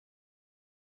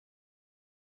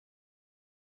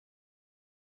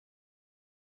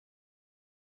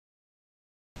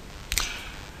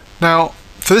Now,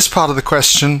 for this part of the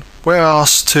question, we're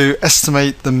asked to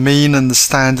estimate the mean and the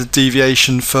standard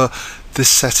deviation for this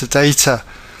set of data.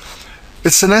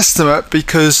 It's an estimate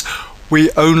because we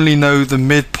only know the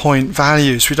midpoint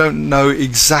values. We don't know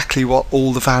exactly what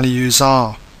all the values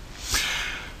are.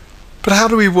 But how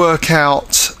do we work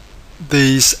out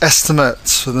these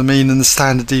estimates for the mean and the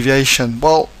standard deviation?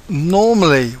 Well,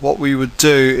 normally what we would do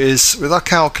is, with our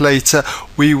calculator,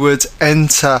 we would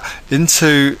enter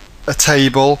into a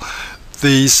table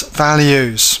these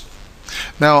values.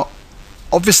 Now,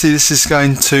 obviously this is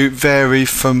going to vary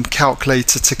from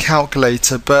calculator to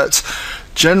calculator, but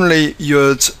generally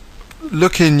you'd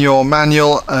look in your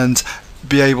manual and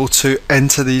be able to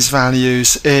enter these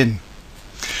values in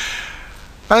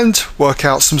and work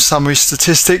out some summary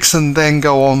statistics and then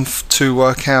go on to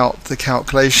work out the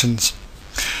calculations.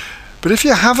 But if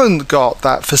you haven't got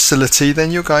that facility,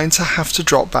 then you're going to have to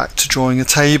drop back to drawing a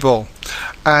table,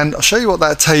 and I'll show you what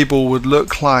that table would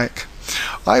look like.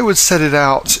 I would set it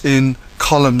out in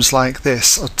columns like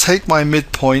this. I'll take my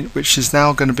midpoint, which is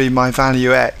now going to be my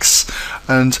value x,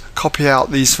 and copy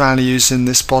out these values in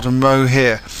this bottom row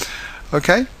here.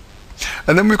 Okay,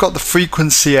 and then we've got the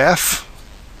frequency f,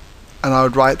 and I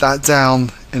would write that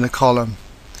down in a column.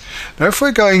 Now if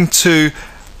we're going to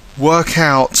work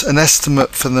out an estimate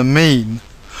for the mean,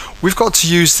 we've got to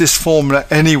use this formula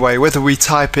anyway, whether we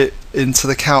type it into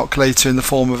the calculator in the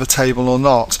form of a table or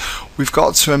not. We've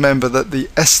got to remember that the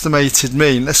estimated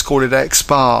mean, let's call it x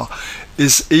bar,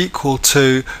 is equal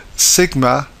to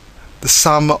sigma, the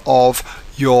sum of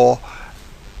your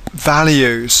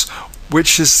values,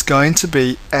 which is going to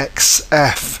be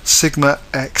xf, sigma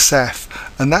xf,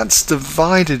 and that's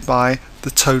divided by the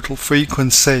total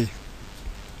frequency.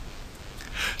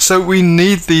 So we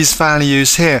need these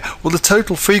values here. Well, the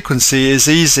total frequency is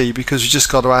easy because we just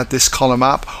got to add this column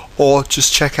up, or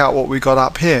just check out what we got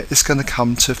up here. It's going to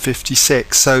come to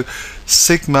 56. So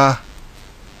sigma,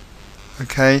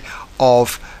 okay,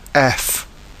 of f,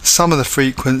 sum of the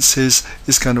frequencies,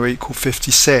 is going to equal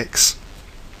 56.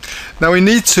 Now we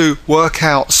need to work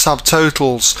out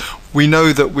subtotals. We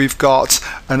know that we've got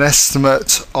an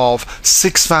estimate of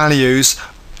 6 values,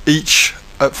 each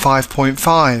at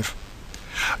 5.5.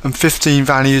 and 15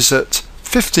 values at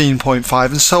 15.5,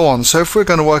 and so on. So if we're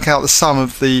going to work out the sum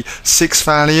of the 6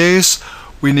 values,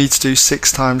 we need to do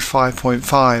 6 times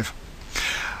 5.5.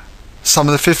 Sum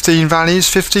of the 15 values,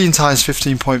 15 times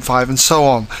 15.5, and so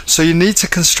on. So you need to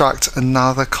construct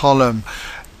another column,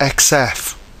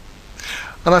 xf.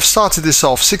 And I've started this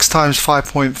off, 6 times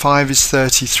 5.5 is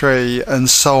 33, and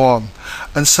so on.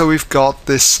 And so we've got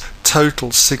this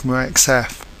total sigma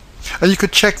xf. And you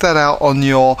could check that out on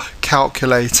your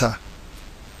calculator.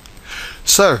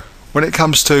 So when it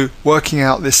comes to working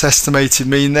out this estimated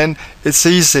mean, then it's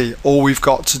easy. All we've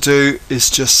got to do is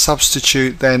just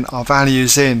substitute then our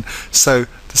values in. So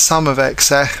the sum of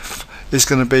xf is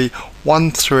going to be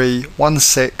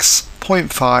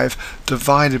 1316.5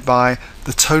 divided by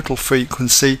the total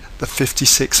frequency, the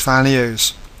 56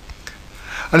 values.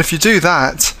 And if you do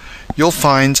that, you'll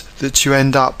find that you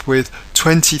end up with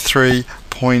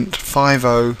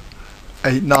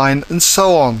 23.5089, and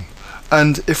so on.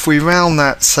 And if we round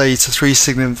that, say, to 3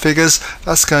 significant figures,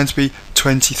 that's going to be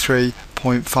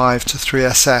 23.5 to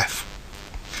 3SF.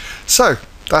 So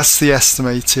that's the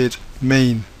estimated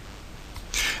mean.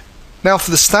 Now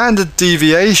for the standard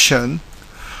deviation,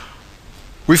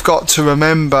 we've got to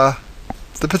remember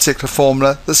the particular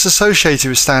formula that's associated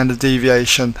with standard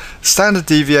deviation. Standard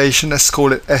deviation, let's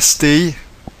call it SD,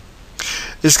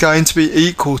 is going to be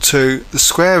equal to the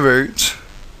square root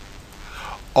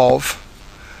of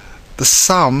the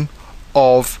sum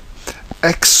of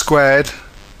x squared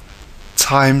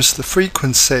times the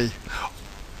frequency,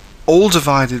 all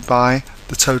divided by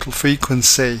the total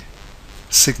frequency,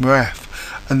 sigma f,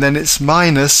 and then it's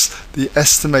minus the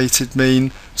estimated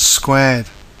mean squared.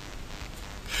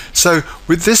 So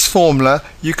with this formula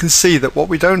you can see that what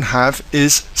we don't have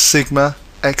is sigma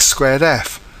x squared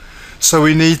f. So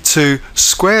we need to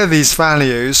square these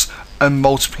values and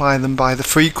multiply them by the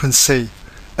frequency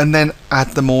and then add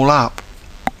them all up.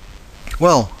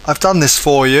 Well, I've done this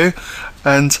for you,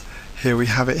 and here we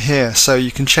have it here. So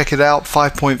you can check it out.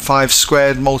 5.5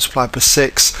 squared multiplied by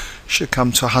 6 should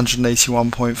come to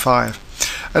 181.5.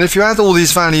 And if you add all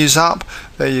these values up,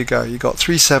 there you go, you got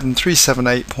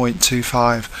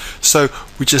 37378.25. So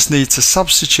we just need to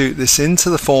substitute this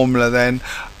into the formula then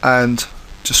and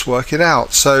just work it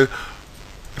out. So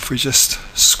if we just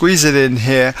squeeze it in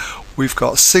here, we've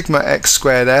got sigma x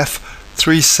squared f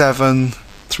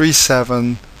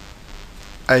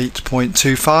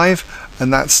 37378.25,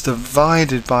 and that's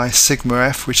divided by sigma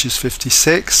f, which is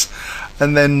 56,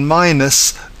 and then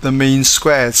minus the mean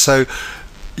squared. So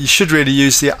you should really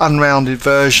use the unrounded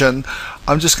version.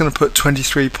 I'm just going to put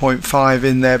 23.5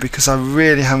 in there because I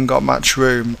really haven't got much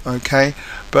room, okay?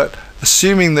 But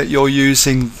assuming that you're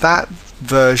using that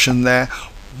version there,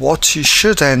 what you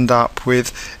should end up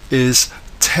with is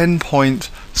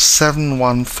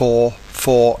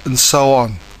 10.7144 and so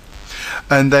on.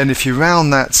 And then if you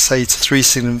round that, say, to 3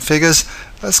 significant figures,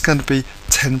 that's going to be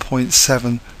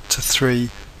 10.7 to 3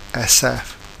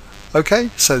 SF. Okay,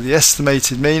 so the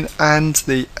estimated mean and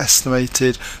the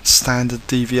estimated standard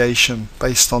deviation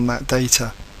based on that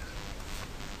data.